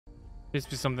Please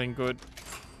be something good.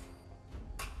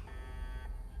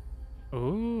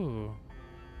 Ooh.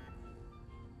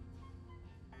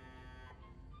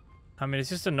 I mean, it's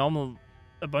just a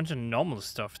bunch of normal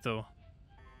stuff, though.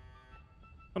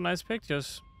 Oh, nice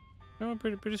pictures. Oh,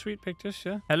 pretty sweet pictures,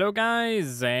 yeah. Hello,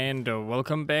 guys, and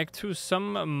welcome back to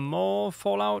some more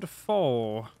Fallout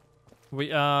 4.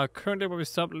 We are currently where we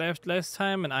stopped last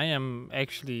time, and I am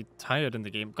actually tired in the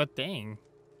game. God dang.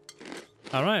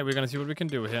 Alright, we're gonna see what we can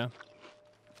do here.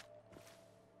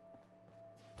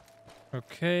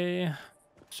 Okay.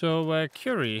 So,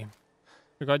 Curie,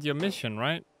 you got your mission,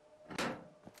 right?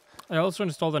 I also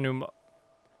installed a new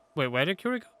Wait, where did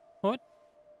Curie go? What?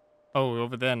 Oh,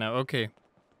 over there now. Okay.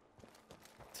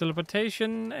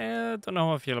 Teleportation. Don't know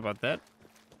how I feel about that.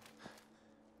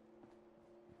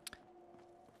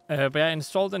 But I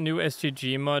installed a new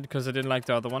STG mod because I didn't like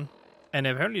the other one. And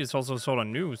apparently it's also solar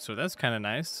new, so that's kind of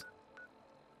nice.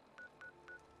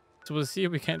 So we'll see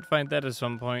if we can't find that at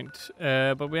some point.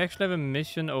 But we actually have a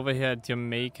mission over here at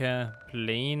Jamaica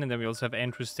Plain, and then we also have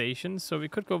Andrew Station. So we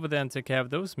could go over there and take care of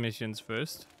those missions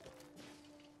first.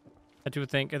 I do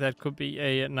think that could be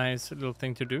a nice little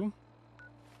thing to do.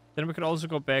 Then we could also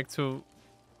go back to...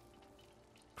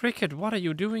 Cricket, what are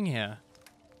you doing here?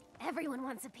 Everyone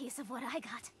wants a piece of what I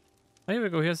got. Oh, here we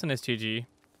go. Here's an STG.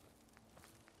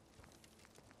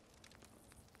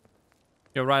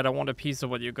 You're right. I want a piece of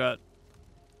what you got.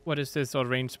 What is this? Oh,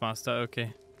 Range Master.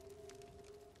 Okay.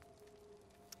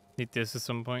 Need this at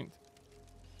some point.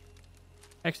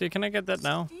 Actually, can I get that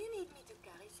now? Do you need me to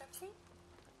carry something?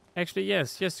 Actually,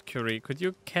 yes. Yes, Curie. Could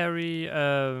you carry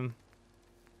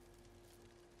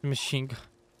machine gun?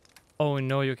 Oh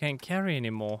no, you can't carry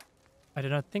anymore. I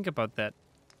did not think about that.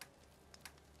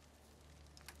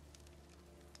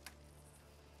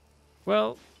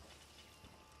 Well,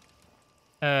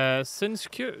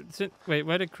 wait,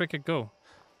 where did Cricket go?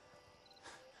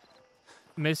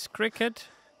 Miss Cricket?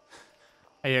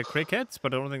 I hear crickets,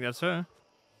 but I don't think that's her.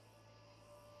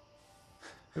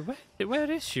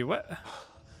 Where is she? What?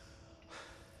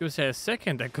 She was here a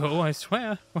second ago, I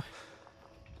swear.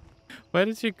 Where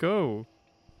did she go?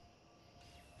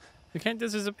 You can't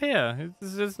just disappear.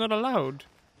 It's not allowed.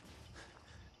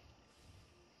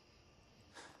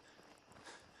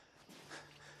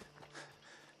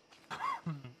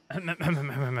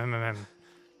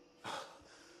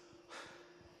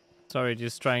 Sorry,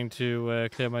 just trying to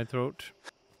clear my throat.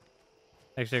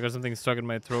 Actually, I got something stuck in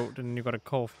my throat, and you got a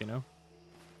cough, you know?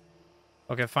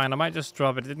 Okay, fine. I might just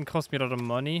drop it. It didn't cost me a lot of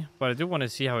money, but I do want to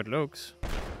see how it looks.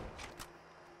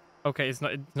 Okay, it's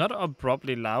not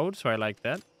abruptly loud, so I like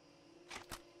that.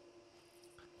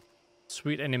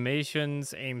 Sweet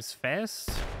animations, aims fast.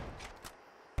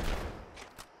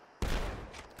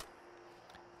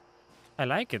 I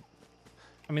like it.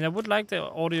 I mean, I would like the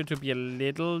audio to be a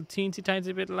little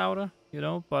tiny bit louder, you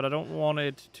know, but I don't want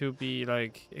it to be,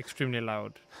 like, extremely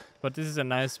loud. But this is a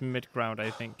nice mid-ground, I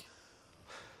think.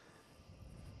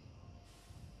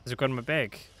 Has it got my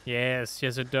bag? Yes,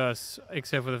 it does.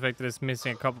 Except for the fact that it's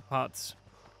missing a couple parts.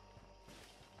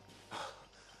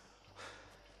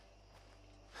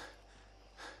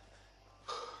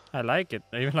 I like it.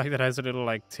 I even like that it has a little,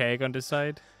 like, tag on the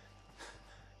side.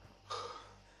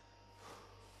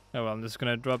 Oh well, I'm just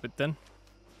gonna drop it then.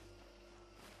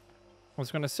 I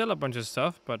was gonna sell a bunch of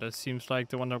stuff, but it seems like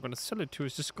the one I'm gonna sell it to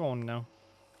is just gone now.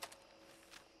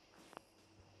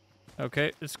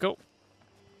 Okay, let's go.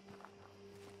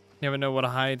 Never know what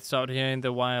hides out here in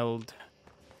the wild.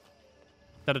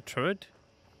 Is that a turret?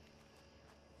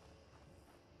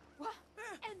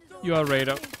 You are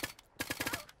radar.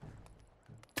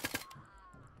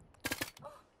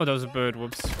 Oh, that was a bird.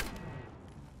 Whoops.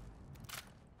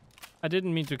 I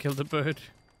didn't mean to kill the bird,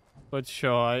 but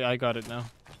sure, I got it now.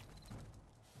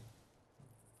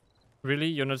 Really?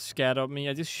 You're not scared of me?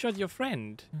 I just shot your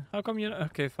friend. How come you're not?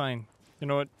 Okay, fine. You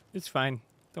know what? It's fine.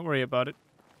 Don't worry about it.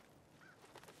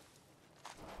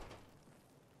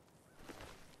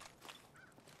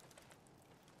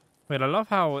 Wait, I love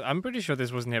how... I'm pretty sure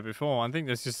this wasn't here before. I think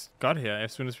this just got here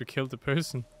as soon as we killed the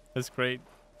person. That's great.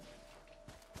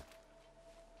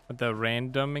 But the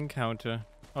random encounter...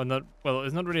 Oh, not... Well,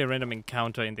 it's not really a random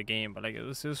encounter in the game, but like it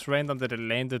was just random that it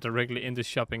landed directly in the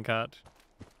shopping cart.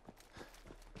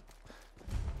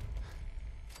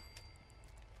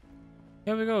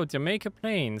 Here we go, Jamaica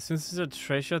Plain. Since it's a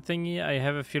treasure thingy, I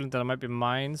have a feeling that there might be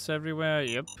mines everywhere.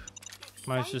 Yep.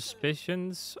 My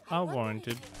suspicions are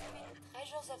warranted.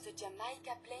 Treasures of the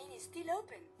Jamaica Plain is still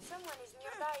open. Someone is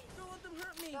nearby. Don't let them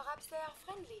hurt me. Perhaps they are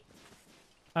friendly.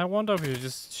 I wonder if you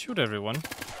just shoot everyone.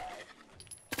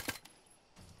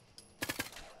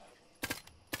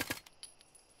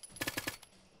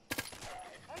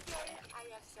 I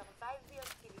have survived the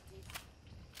hostilities.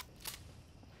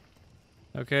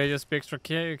 Okay, just be extra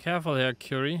careful here,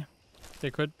 Curie.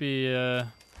 There could be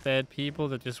bad people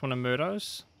that just want to murder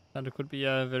us. That could be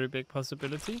a very big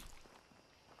possibility.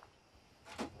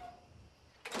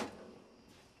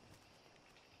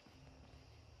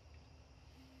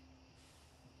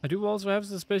 I do also have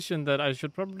suspicion that I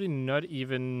should probably not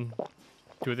even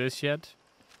do this yet.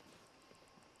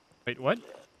 Wait, what?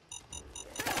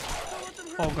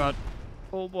 Oh god.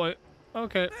 Oh boy.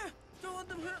 Okay. Don't let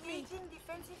them hurt me.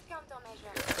 Defensive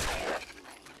countermeasure.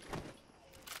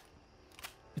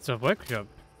 It's a workshop.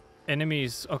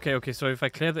 Enemies. Okay, so if I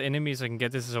clear the enemies, I can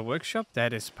get this as a workshop?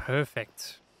 That is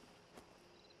perfect.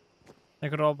 I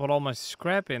could all put all my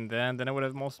scrap in there, and then I would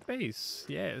have more space.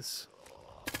 Yes.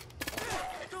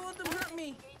 Don't let them hurt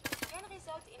me. It can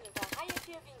result in a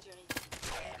variety of injuries.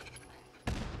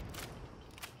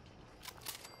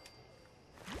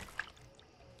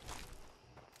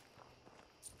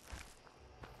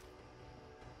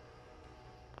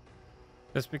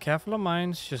 Just be careful of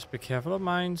mines. Just be careful of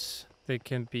mines. They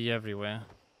can be everywhere.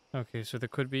 Okay, so there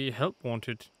could be help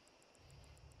wanted.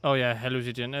 Oh yeah,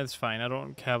 hallucinogen. That's fine. I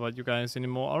don't care about you guys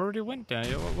anymore. I already went there.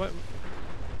 What?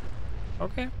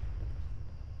 Okay.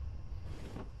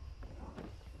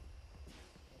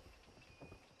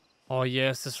 Oh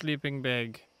yes, the sleeping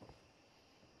bag.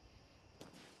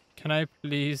 Can I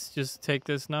please just take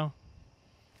this now?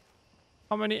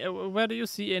 How many? Where do you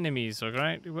see enemies?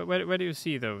 Alright, where do you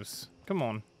see those? Come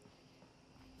on.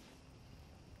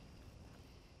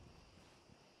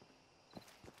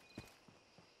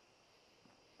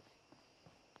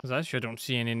 Because I sure don't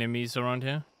see any enemies around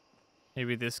here.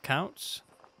 Maybe this counts.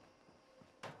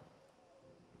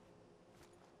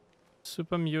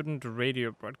 Super mutant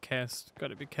radio broadcast.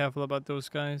 Gotta be careful about those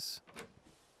guys.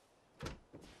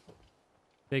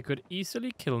 They could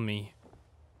easily kill me.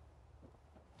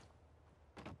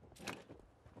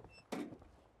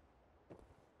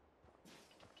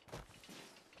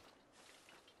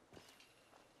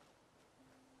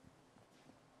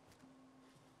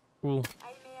 Cool.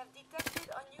 I may have detected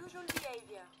unusual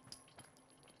behavior.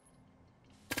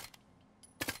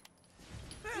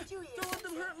 Did you hear? Don't let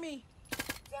them hurt me.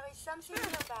 There is something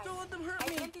nearby. Don't let them hurt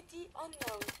me. Identity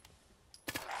unknown.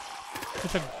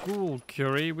 It's a ghoul,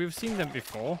 Curie. We've seen them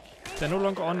before. They're no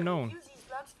longer unknown. Use these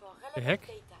logs for The relevant heck?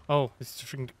 data. Oh, it's the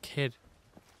freaking kid.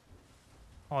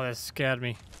 Oh, that scared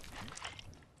me.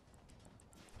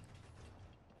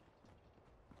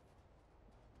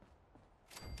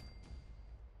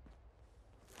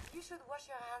 You should wash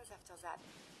your hands after that.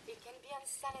 It can be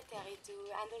unsanitary to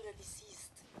handle the deceased.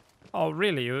 Oh,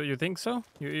 really? You think so?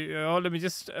 Oh, let me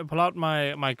just pull out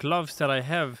my gloves that I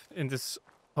have in this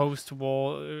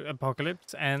post-war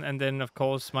apocalypse, and then of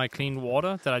course my clean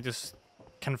water that I just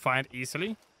can find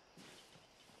easily.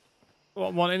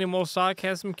 Want any more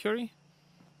sarcasm, Curie?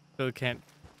 Still can't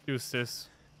use this.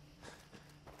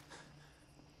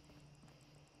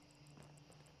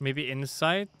 Maybe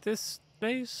inside this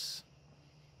place?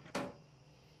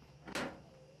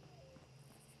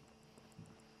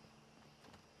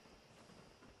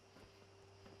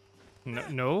 No,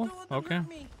 no? Don't let them Okay. hurt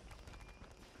me.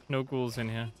 No ghouls in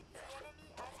here. The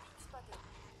enemy has been spotted.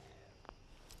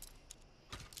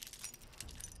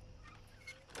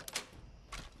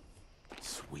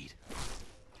 Sweet.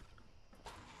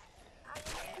 I am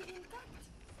still intact.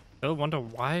 I wonder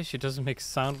why she doesn't make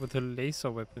sound with her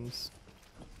laser weapons.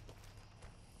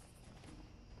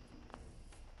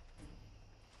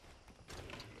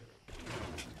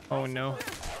 Oh no.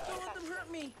 Don't let them hurt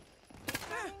me.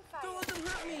 Opening Don't let fire. them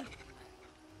hurt me.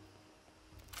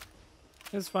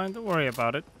 It's fine, don't worry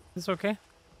about it. It's okay.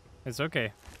 It's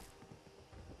okay.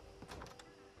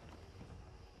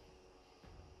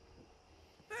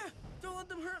 Don't let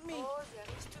them hurt me. Oh, there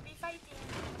is to be fighting.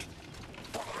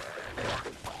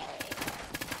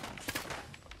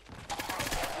 I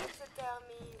think the term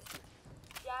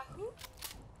is Yahoo?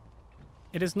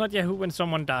 It is not Yahoo when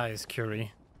someone dies,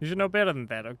 Curie. You should know better than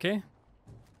that, okay?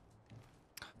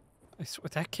 I swear,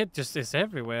 that kid just is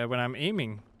everywhere when I'm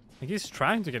aiming. Like, he's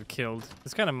trying to get killed.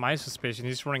 It's kind of my suspicion.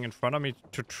 He's running in front of me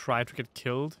to try to get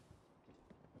killed.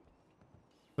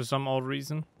 For some odd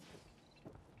reason.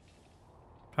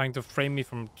 Trying to frame me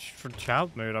for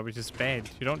child murder, which is bad.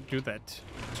 You don't do that.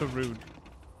 So rude.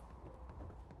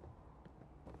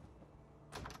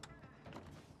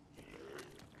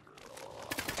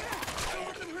 Don't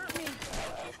let them hurt me.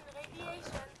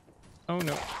 Radiation. Oh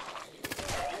no.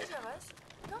 Dangerous.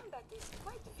 Combat is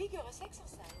quite vigorous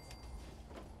exercise.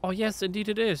 Oh yes, indeed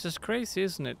it is. It's crazy,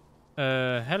 isn't it?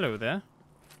 Hello there.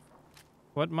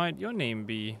 What might your name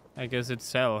be? I guess it's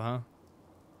Cell, huh?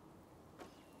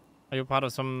 Are you part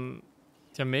of some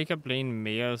Jamaica Plain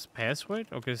mayor's password?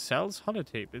 Okay, sells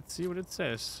holotape. Let's see what it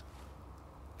says.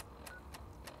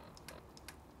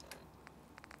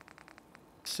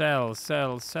 Sell,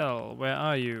 sell, sell. Where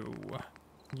are you?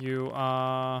 You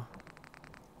are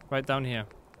right down here.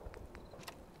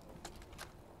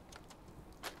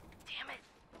 Damn it!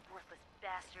 Worthless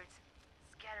bastards.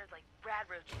 Scattered like rad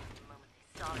roaches the moment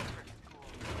they saw me from school.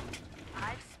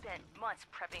 I've spent months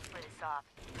prepping for this op.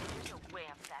 There's no way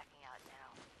I'm backing out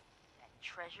now. That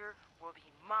treasure will be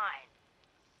mine.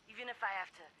 Even if I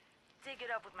have to dig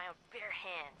it up with my own bare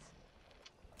hands.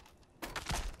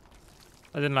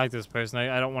 I didn't like this person.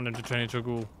 I don't want him to turn into a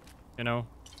ghoul. You know?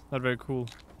 Not very cool.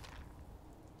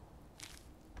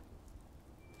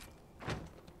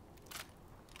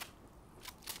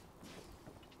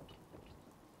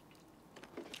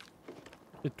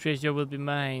 The treasure will be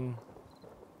mine.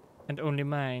 And only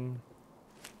mine.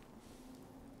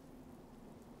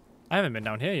 I haven't been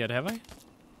down here yet, have I?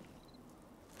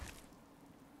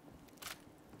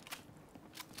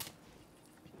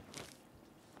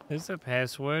 There's a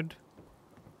password.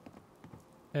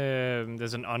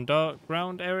 There's an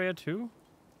underground area too.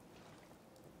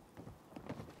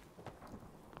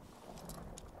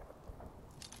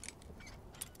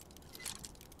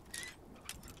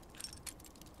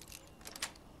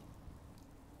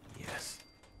 Yes.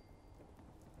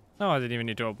 No, I didn't even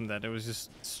need to open that. It was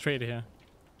just straight here.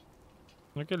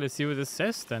 Okay, let's see what this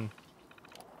says then.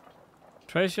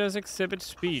 Treasures exhibit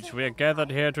speech. We are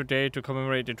gathered here today to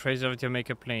commemorate the treasure of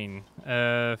Jamaica Plain.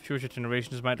 Future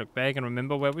generations might look back and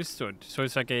remember where we stood. So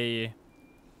it's like a...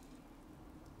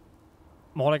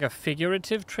 more like a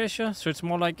figurative treasure. So it's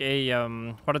more like a,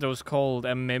 what are those called?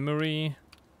 A memory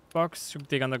box. You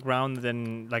dig underground, and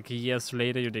then like years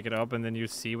later you dig it up and then you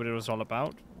see what it was all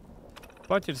about.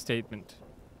 Budget statement.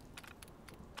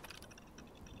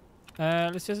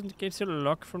 Let's just get to the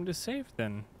lock from the safe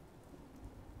then.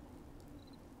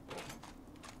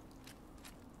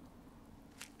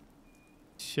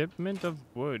 Shipment of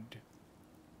wood.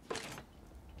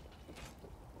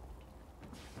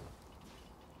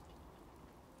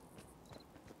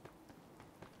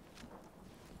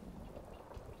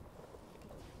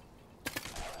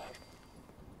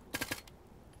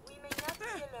 We may not be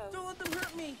alone. Don't let them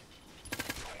hurt me.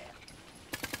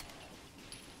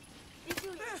 Did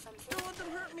you hear something? Don't let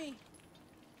them hurt me.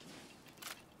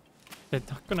 They're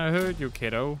not gonna hurt you,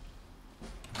 kiddo.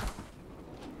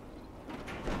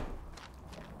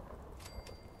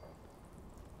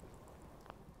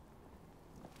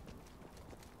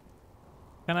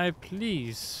 Can I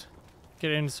please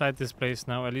get inside this place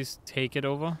now? At least take it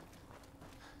over.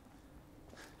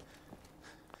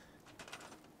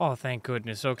 Oh, thank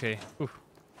goodness. Okay. Oof.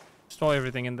 Store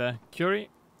everything in there. Curie,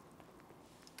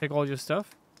 take all your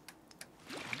stuff.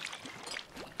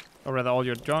 Or rather all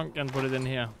your junk and put it in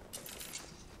here.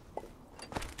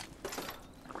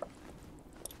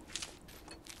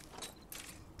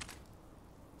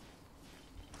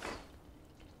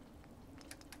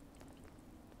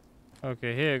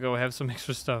 Okay, here you go. Have some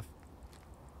extra stuff.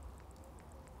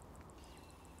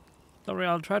 Sorry,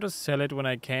 I'll try to sell it when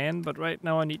I can, but right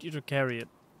now I need you to carry it.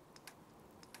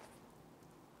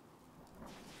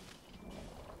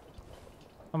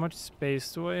 How much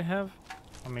space do I have?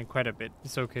 I mean, quite a bit.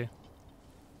 It's okay.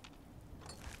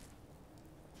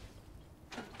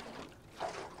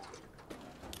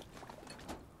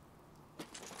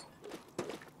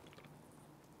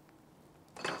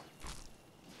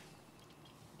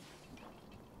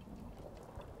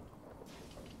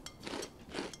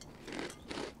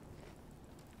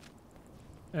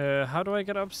 How do I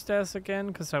get upstairs again?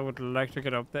 Because I would like to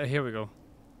get up there. Here we go.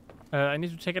 I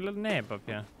need to take a little nap up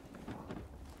here.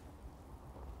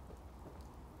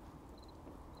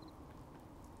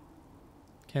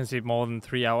 Can't sleep more than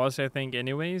 3 hours, I think,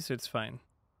 anyways. It's fine.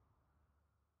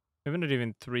 Maybe not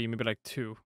even 3, maybe like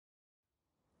 2.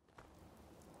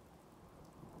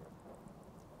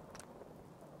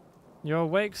 You're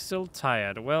awake, still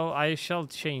tired. Well, I shall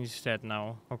change that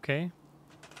now, okay?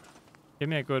 Give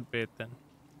me a good bit then.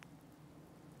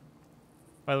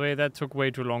 By the way, that took way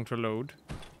too long to load.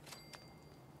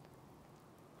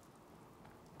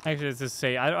 Actually, let's just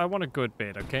say, I want a good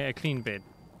bit, okay? A clean bit.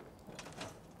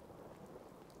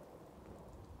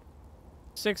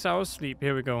 6 hours sleep,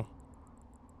 here we go.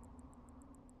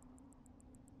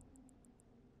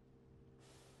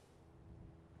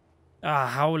 Ah,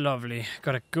 how lovely.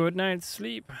 Got a good night's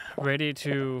sleep. Ready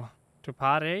to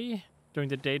party during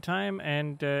the daytime,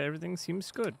 and everything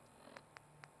seems good.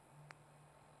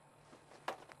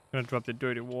 Gonna drop the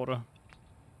dirty water.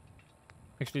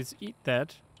 Actually, let's eat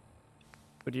that.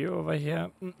 Put you over here.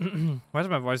 Why does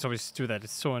my voice always do that?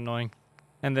 It's so annoying.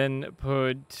 And then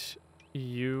put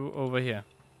you over here.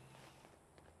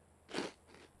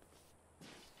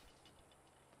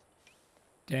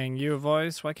 Dang you,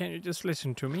 voice. Why can't you just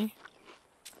listen to me?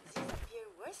 These appear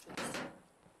worthless.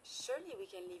 Surely we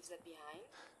can leave that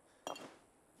behind.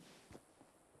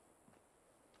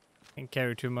 Can't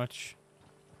carry too much.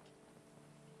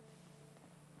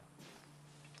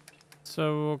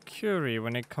 So, Curie,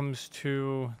 when it comes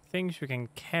to things you can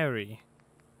carry.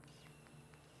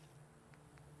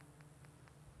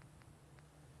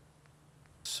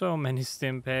 So many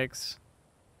stim packs.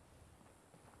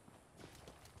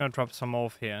 Gonna drop some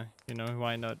off here, you know,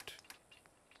 why not?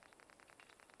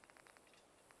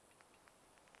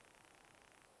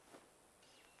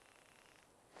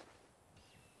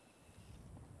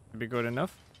 Be good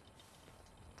enough.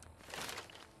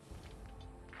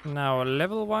 Now,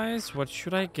 level-wise, what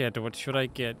should I get? What should I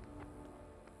get?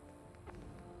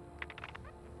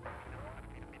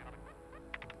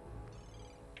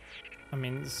 I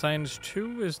mean, Science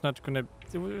 2 is not gonna...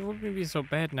 It wouldn't be so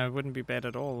bad now. It wouldn't be bad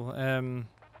at all.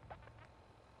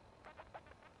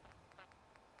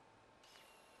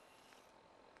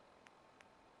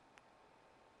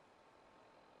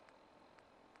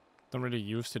 Don't really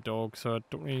use the dog, so I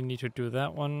don't really need to do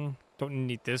that one. Don't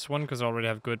need this one, because I already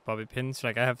have good bobby pins.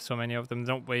 Like, I have so many of them.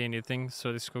 Don't weigh anything,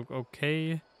 so this goes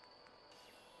okay.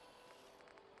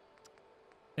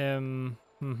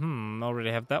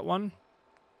 Already have that one.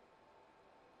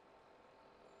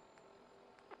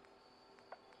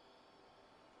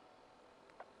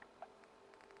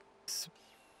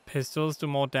 Pistols do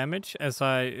more damage, as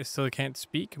I still can't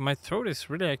speak. My throat is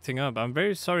really acting up. I'm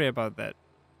very sorry about that.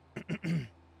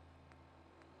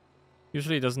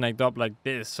 Usually it doesn't act up like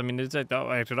this. I mean, it's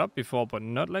acted up before, but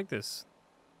not like this.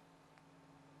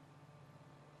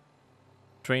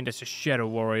 Trained as a shadow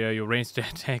warrior, your ranged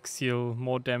attacks deal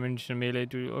more damage than melee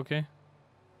do. Okay.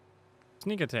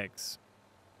 Sneak attacks.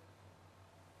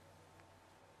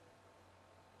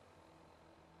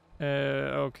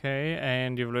 Okay,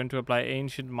 and you've learned to apply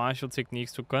ancient martial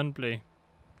techniques to gunplay.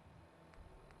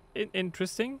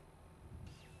 Interesting.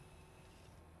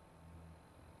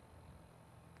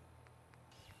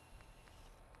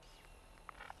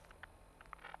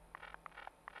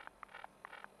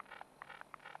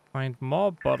 Find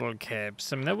more bottle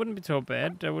caps. I mean, that wouldn't be so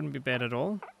bad. That wouldn't be bad at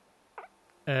all.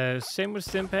 Same with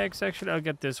stim packs, actually. I'll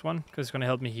get this one, because it's going to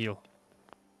help me heal.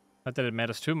 Not that it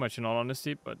matters too much, in all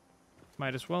honesty, but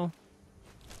might as well.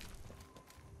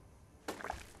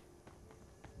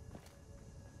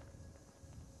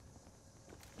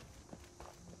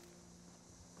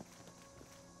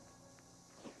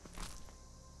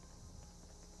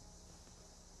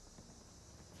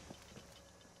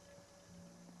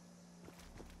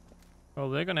 Well,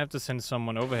 they're gonna have to send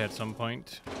someone over here at some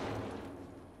point.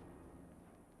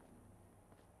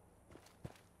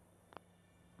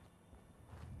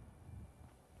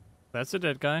 That's a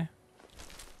dead guy.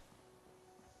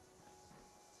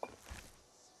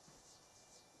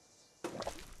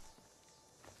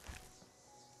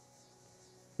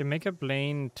 They make a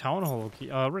Blaine Town Hall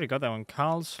key. Oh, I already got that one.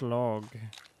 Carl's log.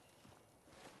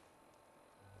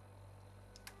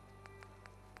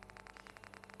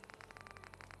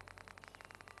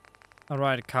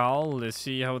 Alright, Carl, let's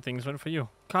see how things went for you.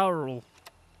 Carl!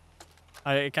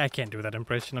 I can't do that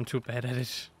impression, I'm too bad at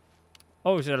it.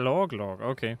 Oh, it's a log,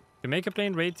 okay. You make a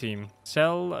plain raid team.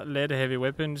 Sell lead heavy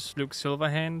weapons, Luke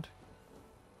Silverhand.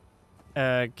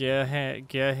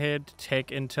 Gearhead, Tech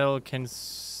Intel, Ken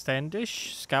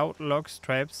Standish, Scout, Logs,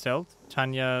 Traps, Stealth,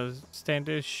 Tanya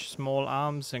Standish, Small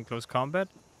Arms and Close Combat.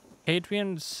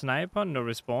 Hadrian, Sniper, no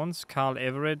response. Carl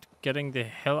Everett, getting the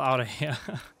hell out of here.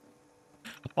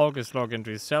 August log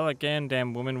entries. Sell again,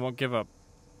 damn woman won't give up.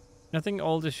 Nothing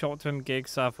all the short-term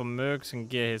gigs are for mercs and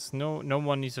gearheads. No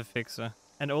one needs a fixer.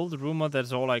 An old rumor,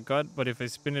 that's all I got, but if I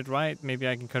spin it right, maybe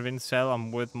I can convince Sal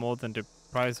I'm worth more than the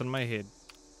price on my head.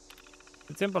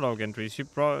 The Temple log entry. She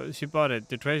bought it.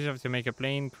 The treasure of Jamaica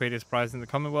Plain, greatest prize in the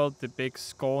Commonwealth, the big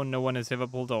score no one has ever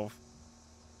pulled off.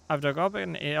 I've dug up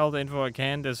all the info I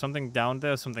can. There's something down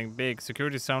there, something big.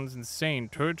 Security sounds insane.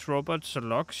 Turrets, robots,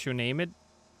 locks, you name it.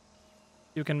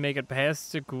 You can make it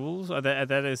past the ghouls, or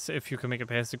that is if you can make it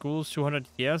past the ghouls, 200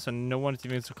 years and no one's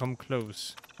even to come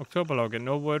close. October log,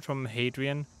 no word from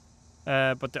Hadrian,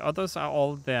 but the others are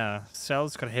all there.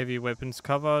 Sal's got heavy weapons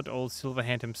covered, old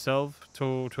Silverhand himself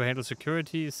to handle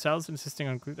security. Sal's insisting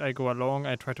on I go along,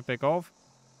 I try to back off,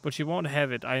 but she won't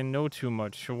have it, I know too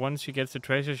much. Once she gets the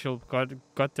treasure, she'll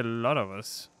got the lot of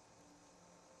us.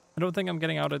 I don't think I'm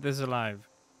getting out of this alive.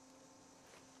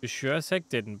 You sure as heck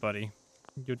didn't, buddy.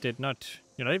 You did not.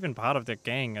 You're not even part of the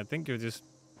gang. I think you're just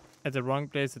at the wrong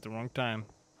place at the wrong time.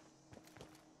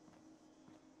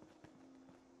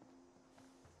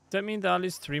 Does that mean there are at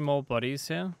least 3 more bodies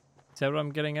here? Is that what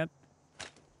I'm getting at?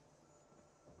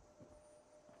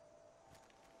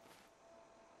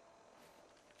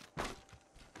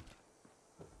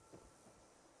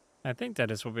 I think that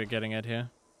is what we're getting at here.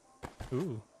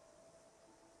 Ooh.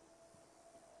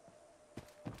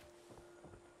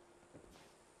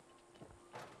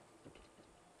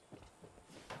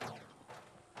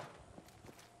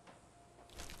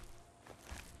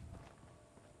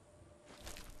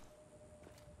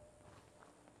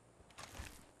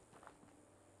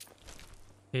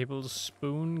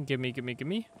 Tablespoon, gimme, gimme,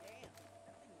 gimme.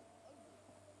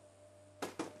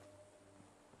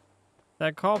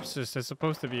 They're corpses, they're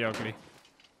supposed to be ugly.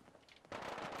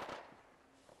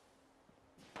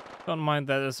 Don't mind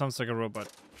that, it sounds like a robot.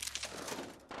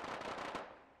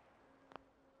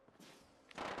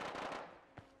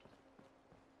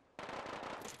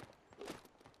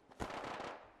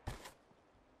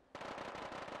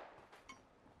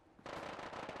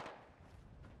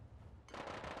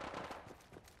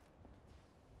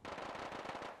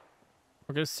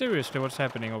 Okay, seriously, what's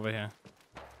happening over here?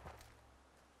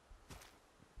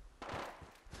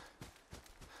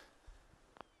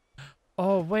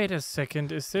 Oh, wait a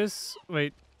second, is this...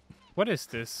 Wait, what is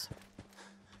this?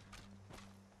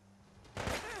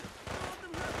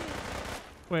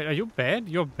 Wait, are you bad?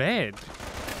 You're bad.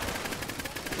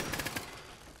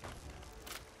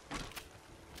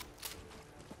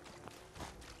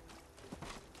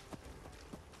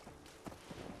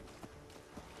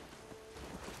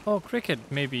 Oh, cricket,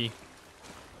 maybe.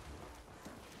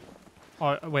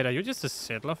 Oh, wait, are you just a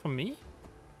settler for me?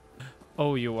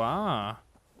 Oh, you are.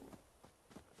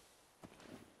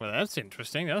 Well, that's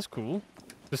interesting. That's cool.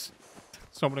 Just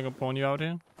stumbling upon you out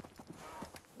here.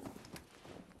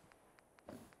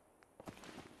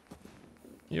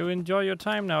 You enjoy your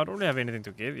time now. I don't really have anything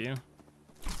to give you.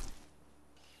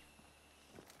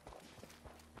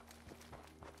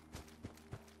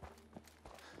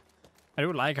 I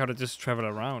do like how to just travel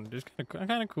around. It's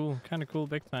kind of cool,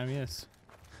 big time, yes.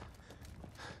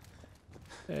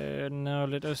 Now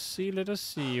let us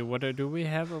see. What do we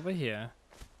have over here?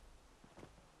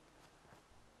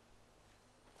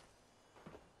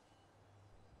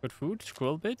 Good food,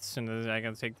 squirrel bits, and I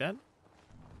can take that.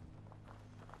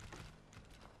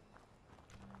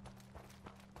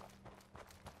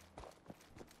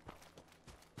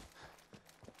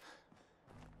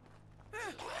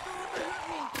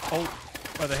 Oh,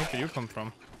 where the heck did you come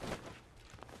from?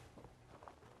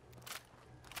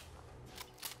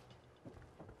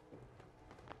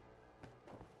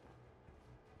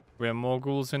 We have more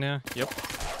ghouls in here? Yep.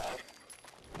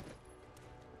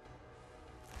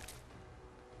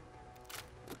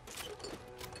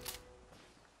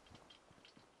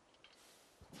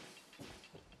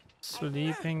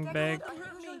 Sleeping bag.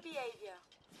 Unusual behavior.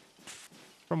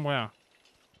 From where?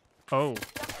 Oh. Your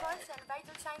pulse and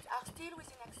vital signs are still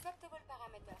within acceptable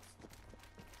parameters.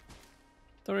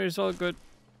 Story is all good.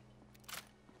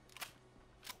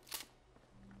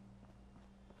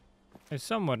 I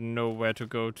somewhat know where to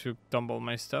go to dump all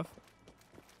my stuff.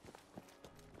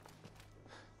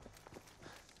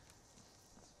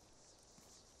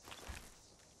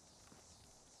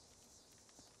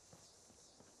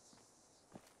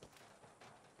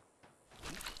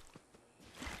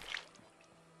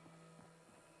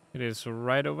 It is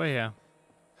right over here.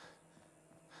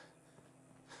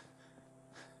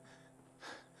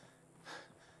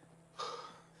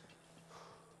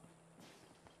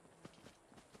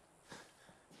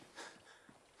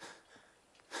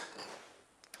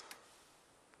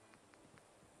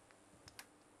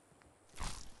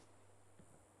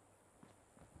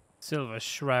 Silver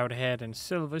shroud head and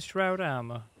silver shroud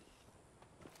armor.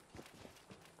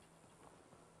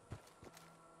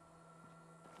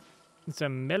 It's a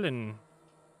melon.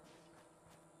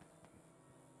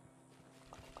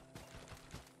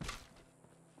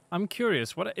 I'm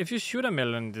curious, what if you shoot a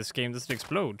melon in this game, does it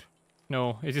explode?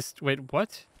 No, it just... Wait,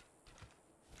 what?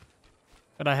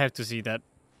 But I have to see that.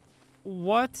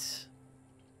 What?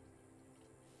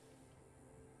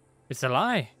 It's a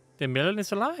lie. The melon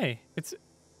is a lie. It's...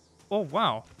 Oh,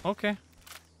 wow. Okay.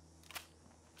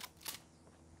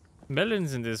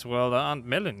 Melons in this world aren't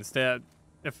melons. They're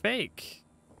fake.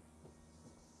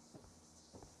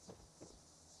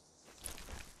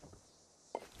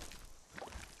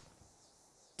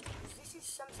 This is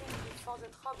something before the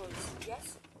troubles,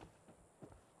 yes?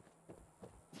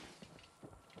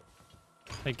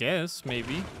 I guess,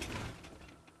 maybe.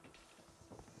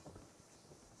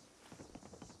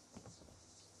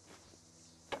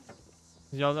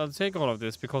 Yeah, I'll take all of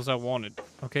this because I want it.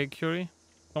 Okay, Curie?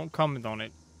 Don't comment on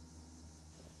it.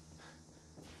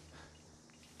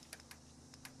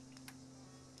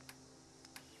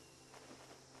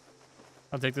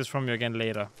 I'll take this from you again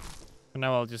later. For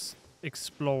now, I'll just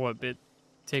explore a bit.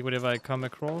 Take whatever I come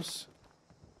across.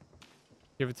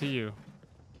 Give it to you.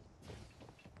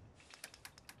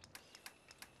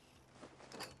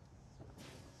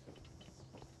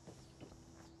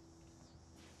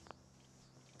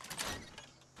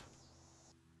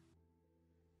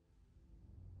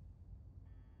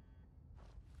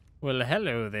 Well,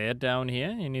 hello there down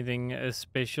here. Anything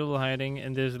special hiding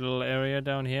in this little area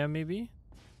down here, maybe?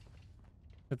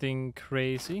 Nothing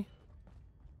crazy?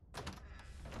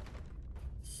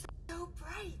 So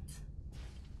bright.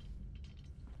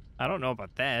 I don't know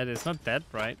about that. It's not that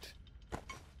bright.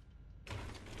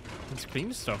 It's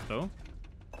clean stuff, though.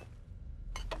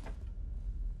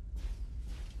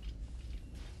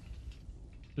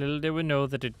 Little did we know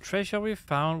that the treasure we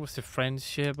found was the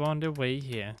friendship on the way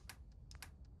here.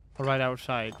 Right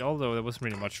outside, although there wasn't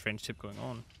really much friendship going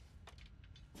on.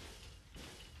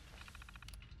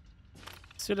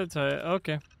 Still a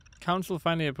okay. Council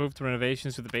finally approved the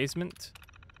renovations to the basement.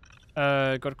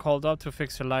 Got called up to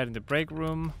fix the light in the break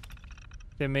room.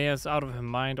 The mayor's out of her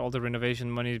mind. All the renovation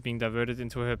money is being diverted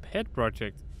into her pet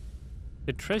project.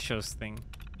 The treasures thing.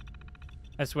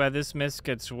 I swear this mess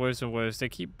gets worse and worse. They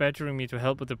keep badgering me to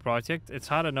help with the project. It's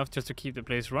hard enough just to keep the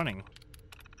place running.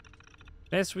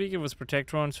 Last week it was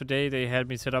Protectron. Today they had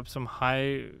me set up some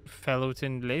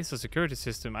highfalutin laser security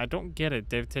system. I don't get it.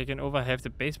 They've taken over half the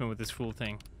basement with this fool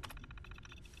thing.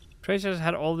 Treasures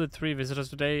had all the 3 visitors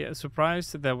today.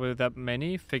 Surprised that there were that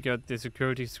many. Figured the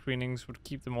security screenings would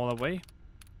keep them all away.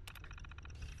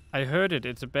 I heard it.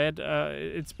 It's bad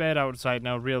outside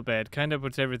now. Real bad. Kinda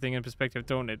puts everything in perspective,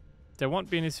 don't it? There won't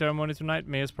be any ceremony tonight.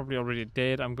 Mayor's probably already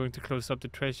dead. I'm going to close up the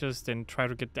treasures, then try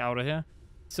to get out of here.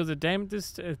 So the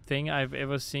damnedest thing I've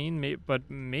ever seen, but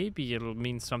maybe it'll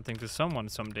mean something to someone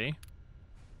someday.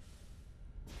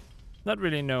 Not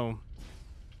really, no.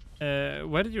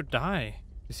 Where did you die?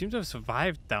 You seem to have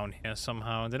survived down here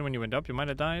somehow, and then when you went up, you might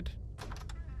have died.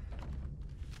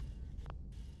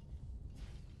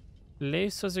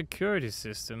 Laser security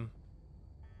system.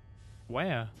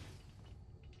 Where?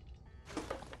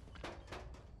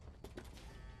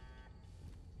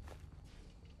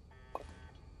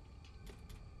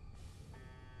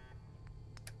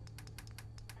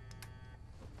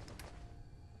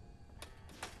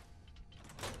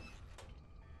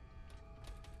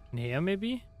 In here,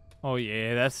 maybe? Oh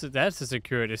yeah, that's a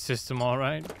security system, all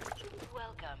right.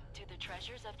 Welcome to the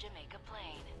Treasures of Jamaica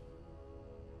Plain.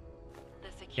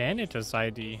 The security Janitor's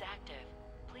ID. is active.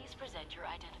 Please present your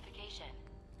identification.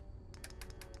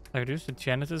 I could use the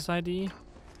janitor's ID.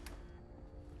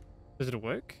 Does it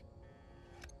work?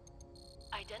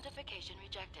 Identification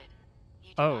rejected. You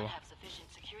do Oh. not have sufficient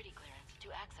security clearance to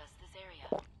access this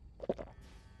area.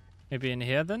 Maybe in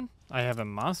here then? I have a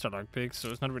master lockpick,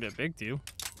 so it's not really a big deal.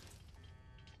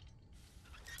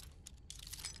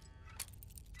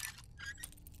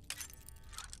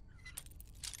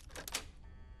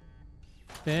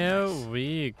 There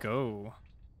we go.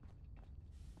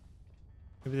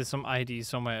 Maybe there's some ID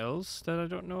somewhere else that I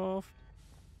don't know of.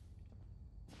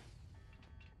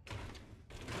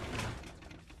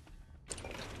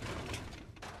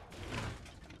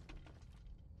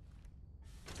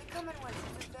 The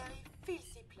Commonwealth is a very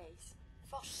filthy place.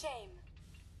 For shame.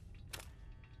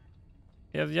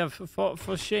 Yeah,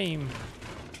 for shame.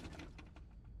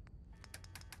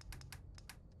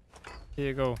 Here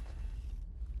you go.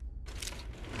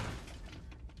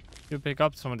 You pick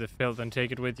up some of the filth and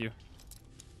take it with you.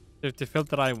 The filth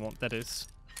that I want, that is.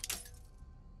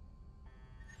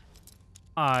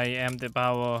 I am the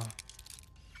power.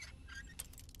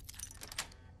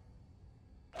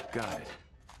 Got it.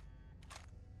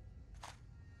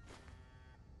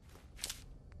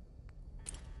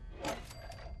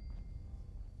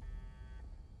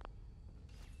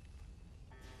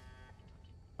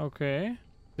 Okay.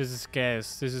 This is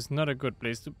gas. This is not a good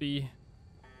place to be.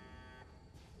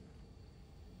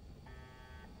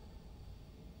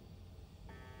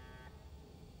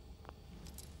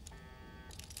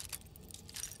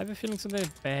 I have a feeling something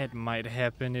bad might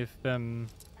happen if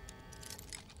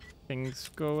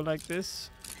things go like this.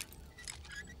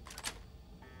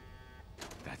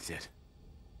 That's it.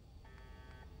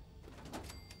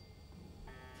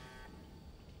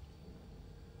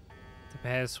 The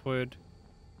password.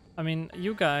 I mean,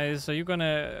 you guys, are you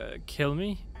gonna kill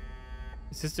me?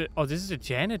 Is this the... Oh, this is the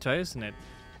janitor, isn't it?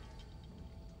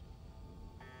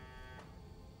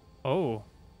 Oh.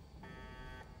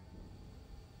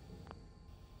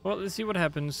 Well, let's see what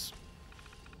happens.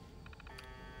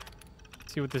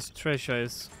 See what this treasure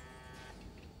is.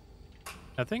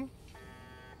 Nothing?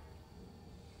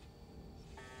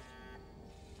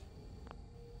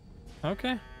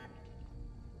 Okay.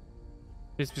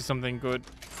 Please be something good.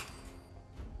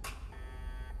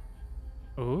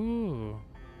 Ooh.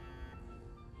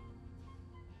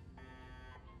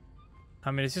 I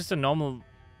mean, it's just a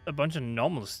bunch of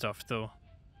normal stuff, though.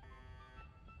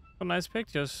 Oh, nice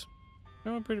pictures.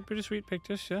 Oh, pretty sweet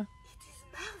pictures, yeah. It is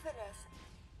marvelous.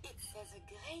 It says a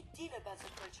great deal about the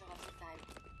culture of the time.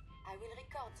 I will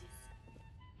record this.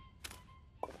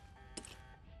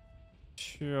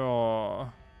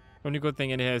 Sure. Only good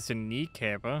thing it has a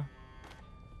kneecap, huh?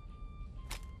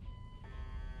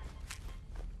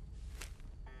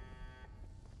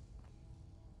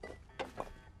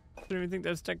 I don't even think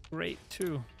that's that great,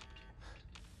 too.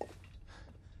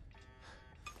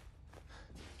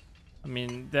 I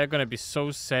mean, they're gonna be so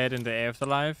sad in the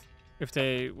afterlife if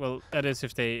they, well, that is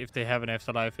if they have an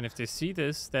afterlife, and if they see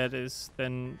this, that is,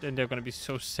 then they're gonna be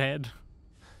so sad.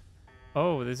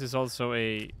 Oh, this is also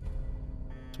a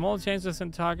small changes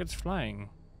in targets flying.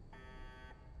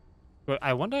 But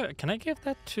I wonder, can I give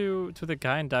that to the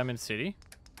guy in Diamond City?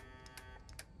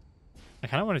 I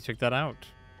kind of want to check that out.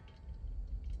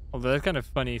 Although that's kind of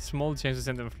funny, small changes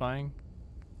in them flying.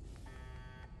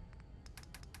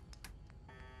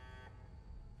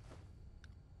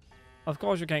 Of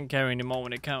course you can't carry anymore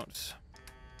when it counts.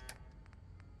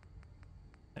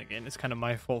 And again, it's kind of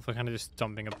my fault for kind of just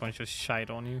dumping a bunch of shite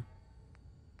on you.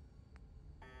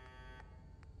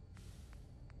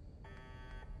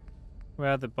 Where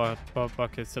are the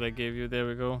buckets that I gave you? There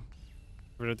we go.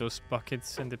 Rid of those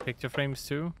buckets and the picture frames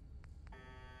too.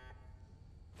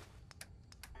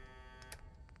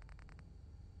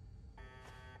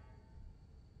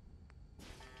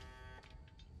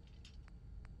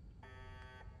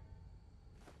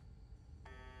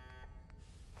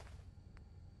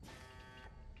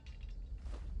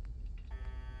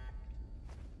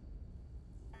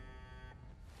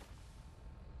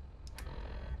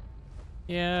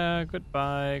 Yeah,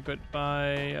 goodbye,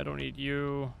 goodbye. I don't need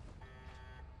you.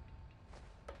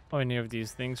 Or any of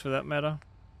these things for that matter.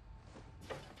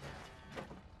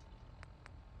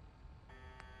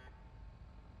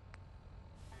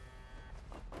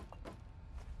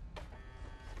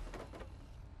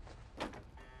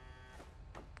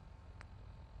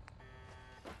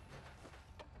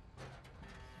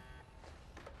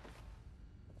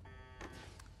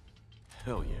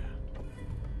 Hell yeah.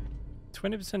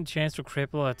 20% chance to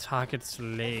cripple a target's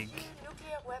leg.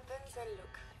 Nuclear weapons and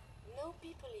look. No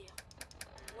people here.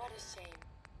 What a shame.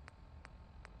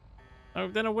 Oh,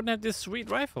 then I wouldn't have this sweet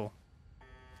rifle.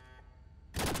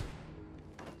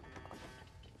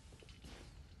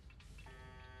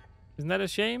 Isn't that a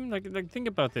shame? Like think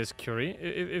about this, Curie.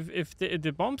 If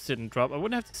the bombs didn't drop, I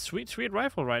wouldn't have this sweet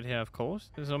rifle right here, of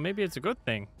course. So maybe it's a good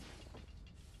thing.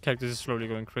 Cactus is slowly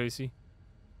going crazy.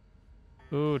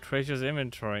 Ooh, treasures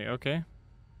inventory. Okay.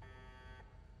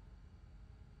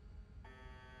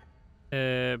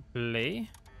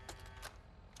 Play.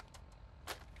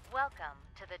 Welcome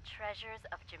to the treasures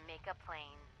of Jamaica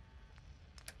Plain.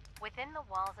 Within the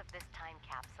walls of this time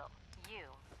capsule, you,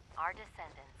 our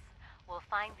descendants, will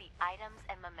find the items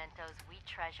and mementos we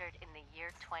treasured in the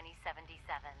year 2077.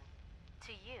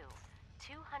 To you,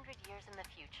 200 years in the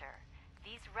future,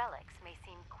 these relics may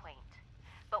seem quaint,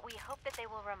 but we hope that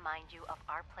they will remind you of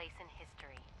our place in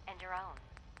history and your own.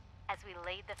 As we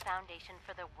laid the foundation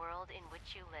for the world in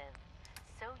which you live,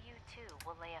 so you too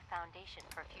will lay a foundation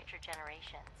for future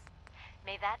generations.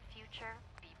 May that future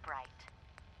be bright.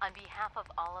 On behalf of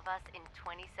all of us in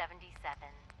 2077,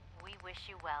 we wish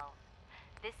you well.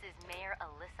 This is Mayor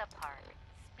Alyssa Park,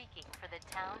 speaking for the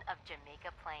town of Jamaica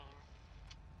Plain.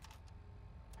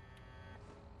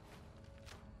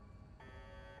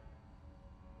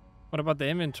 What about the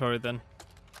inventory then?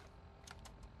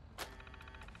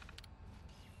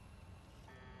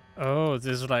 Oh,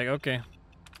 this is like, okay.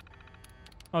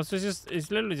 Oh, so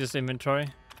it's literally just inventory.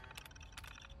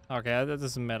 Okay, that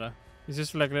doesn't matter. It's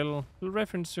just like little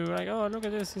reference to like, oh, look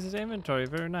at this. This is inventory.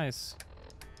 Very nice.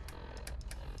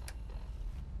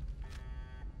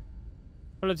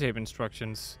 Holotape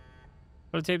instructions.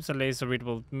 Holotapes are laser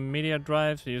readable media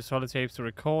drives. You use holotapes to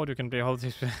record. You can play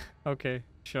holotapes. Okay,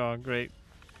 sure, great.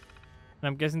 And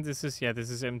I'm guessing this is, yeah, this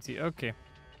is empty. Okay.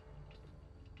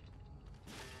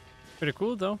 Pretty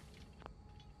cool though.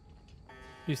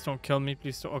 Please don't kill me.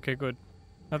 Please don't. Okay, good.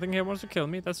 Nothing here wants to kill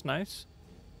me. That's nice.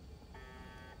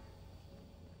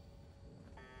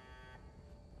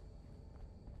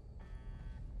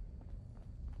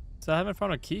 So I haven't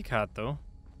found a key card though.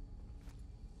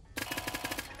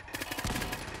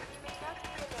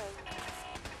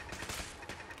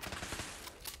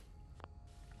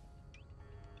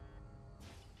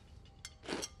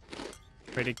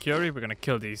 Ready, Curie? We're gonna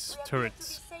kill these We appear to be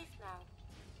turrets. safe now.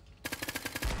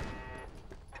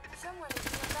 Someone is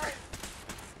nearby.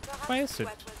 Perhaps Where is it?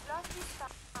 what was lost is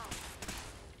found.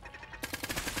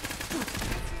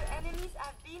 Monsieur, enemies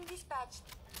have been dispatched.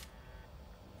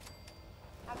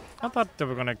 Have you I found thought they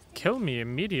were something gonna interesting? kill me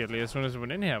immediately as soon as I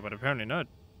went in here, but apparently not.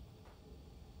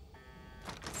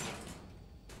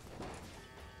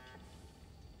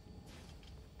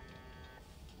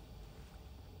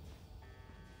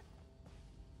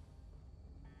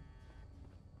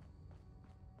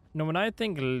 No, when I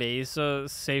think laser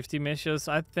safety measures,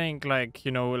 I think like,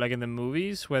 you know, like in the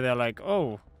movies where they're like,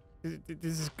 oh,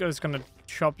 this is just gonna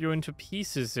chop you into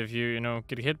pieces if you, you know,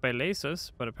 get hit by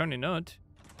lasers, but apparently not.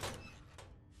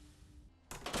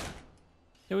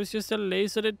 It was just a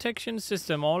laser detection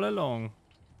system all along.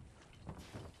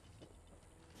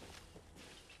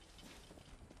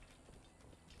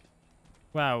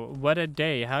 Wow, what a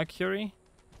day, huh, Curie?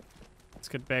 Let's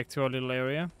get back to our little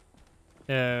area.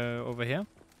 Over here.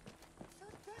 So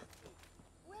dirty.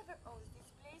 Whoever owns this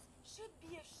place should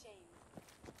be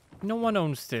ashamed. No one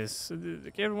owns this.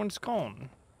 Everyone's gone.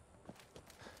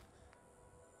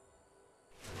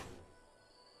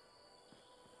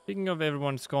 Speaking of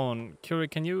everyone's gone, Curie,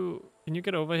 can you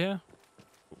get over here?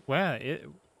 Wait,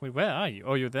 where are you?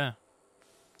 Oh, you're there.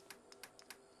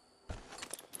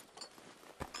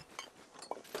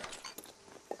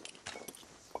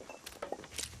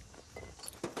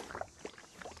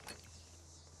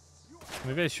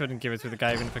 Maybe I shouldn't give it to the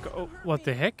guy even if I go. Oh, what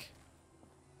the heck?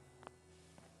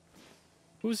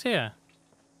 Who's here?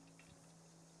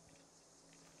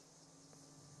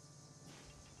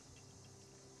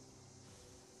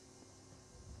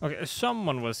 Okay,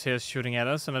 someone was here shooting at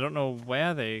us, and I don't know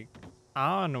where they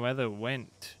are and where they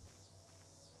went.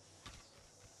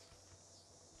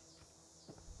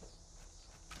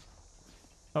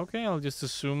 Okay, I'll just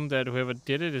assume that whoever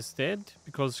did it is dead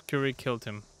because Curie killed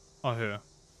him or her.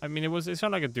 I mean, it sounded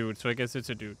like a dude, so I guess it's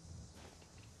a dude.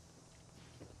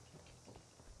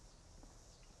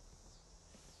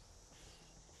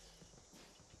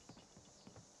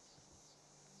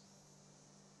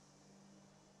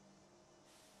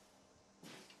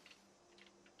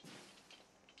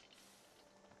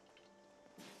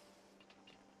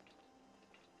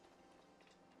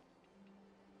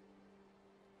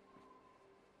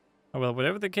 Oh, well,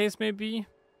 whatever the case may be,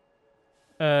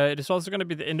 it is also going to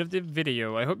be the end of the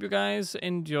video. I hope you guys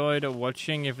enjoyed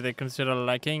watching. If they consider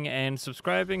liking and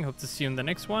subscribing, hope to see you in the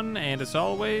next one. And as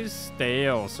always, stay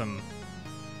awesome.